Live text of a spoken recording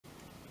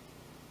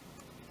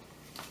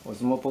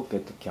Osmo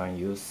Pocket can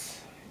use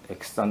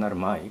external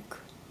mic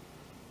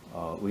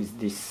with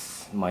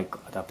this mic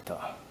adapter.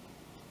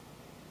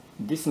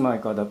 This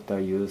mic adapter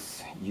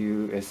uses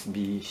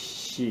USB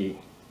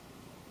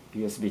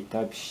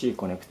Type-C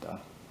connector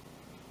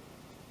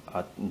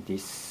at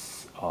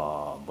this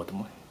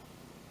bottom,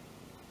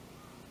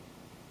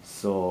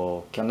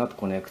 so cannot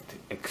connect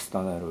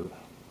external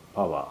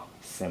power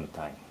same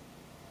time.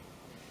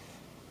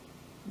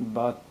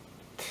 But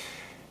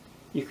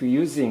if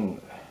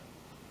using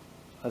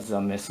as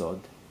a method,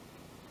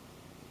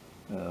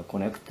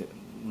 connect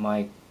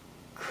mic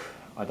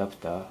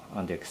adapter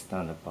and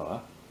external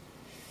power,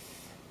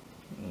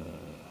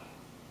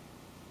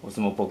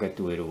 Osmo Pocket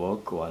will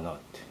work or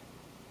not.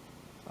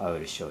 I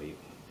will show you.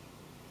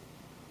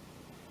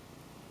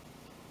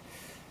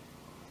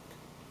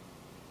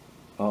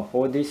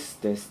 For this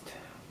test,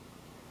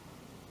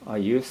 I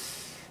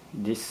use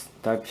this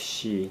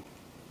Type-C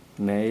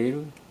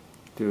male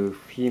to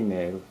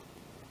female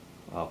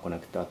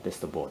connector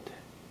test board.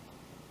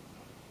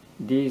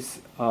 These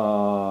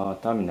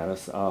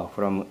terminals are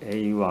from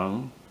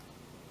A1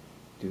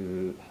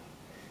 to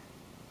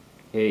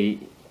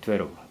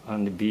A12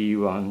 and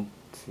B1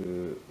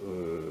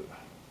 to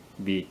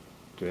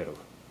B12.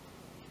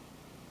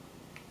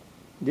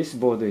 This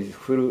board is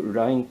full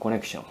line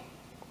connection.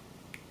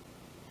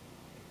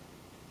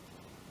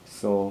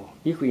 So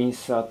if we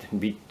insert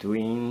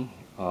between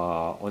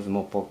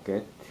Osmo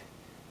Pocket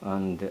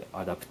and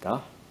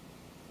adapter,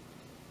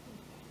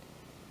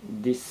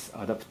 this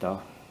adapter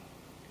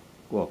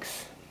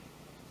works.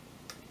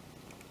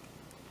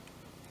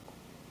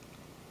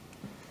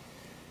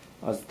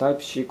 As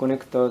Type-C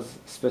connector's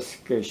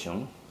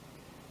specification,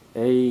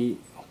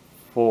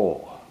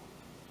 A4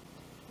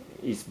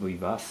 is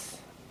reverse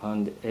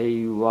and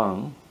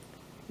A1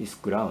 is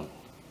ground.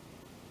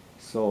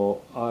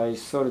 So I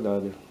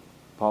soldered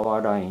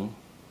power line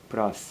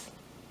plus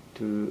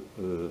to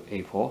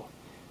A4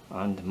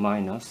 and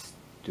minus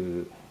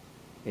to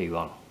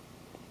A1.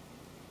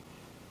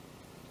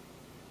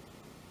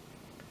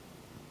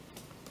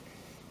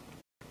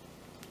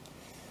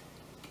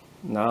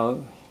 Now,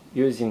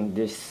 using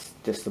this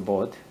test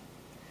board,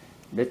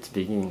 let's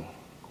begin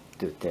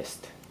to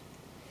test.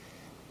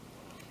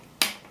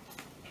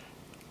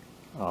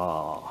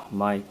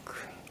 Mic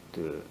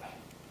to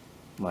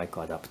mic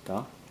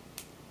adapter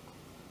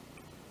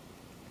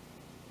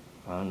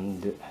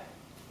and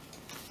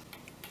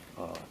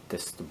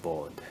test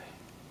board.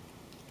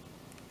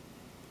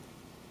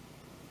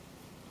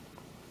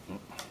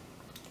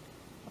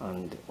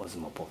 And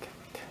Osmo Pocket.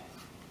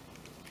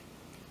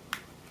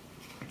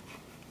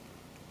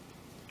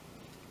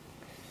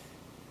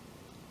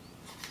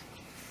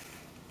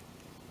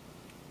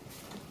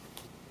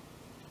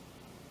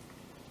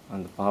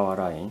 And power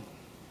line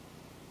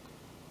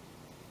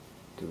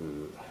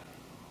to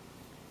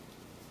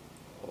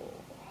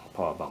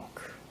power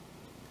bank.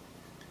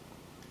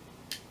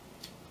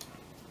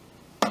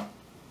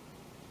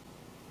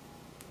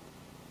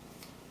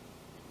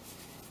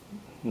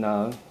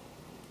 Now,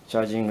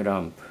 charging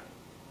lamp,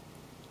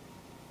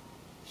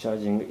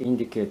 charging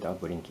indicator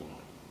blinking.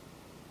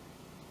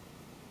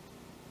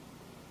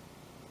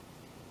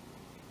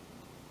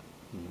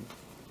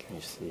 Can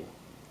you see?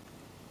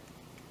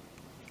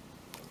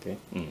 Okay.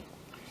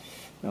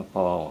 Now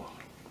power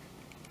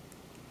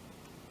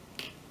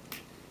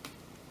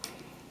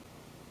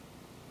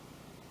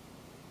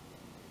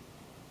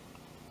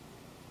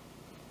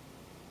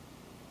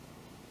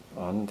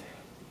on. And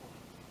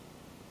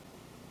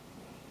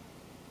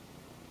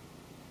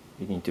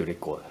begin to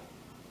record.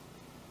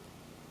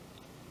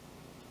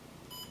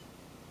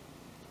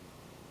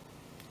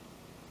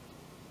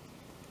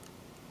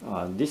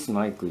 This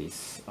mic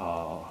is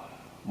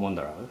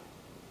monorail,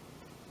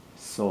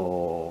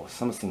 so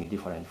something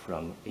different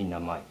from inner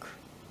mic.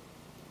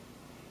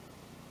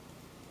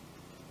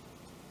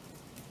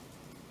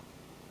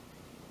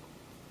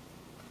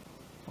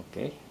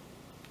 Okay,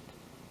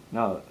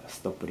 now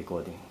stop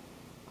recording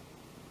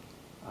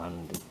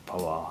and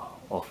power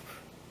off.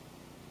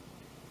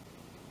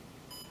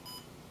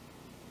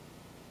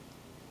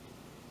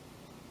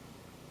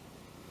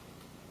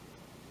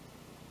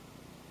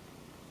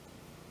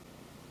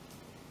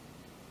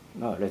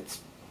 Now let's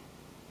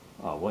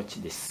watch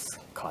this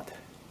card.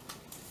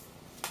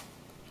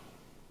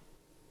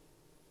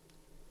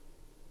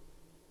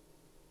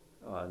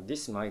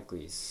 This mic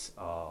is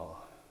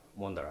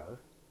monorail,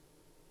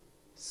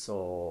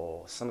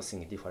 so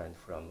something different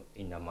from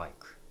inner mic.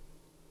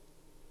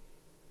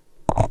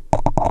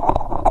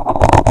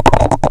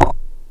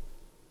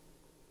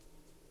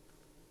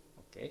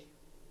 Okay,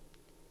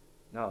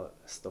 now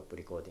stop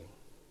recording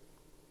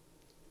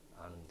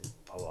and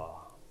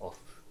power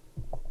off.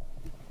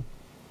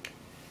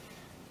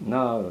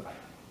 Now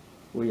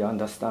we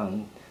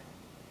understand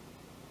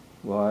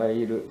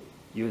while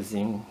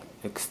using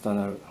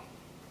external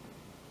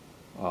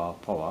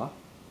power,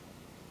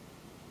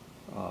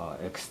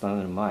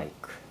 external mic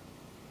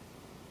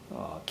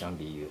can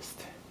be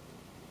used.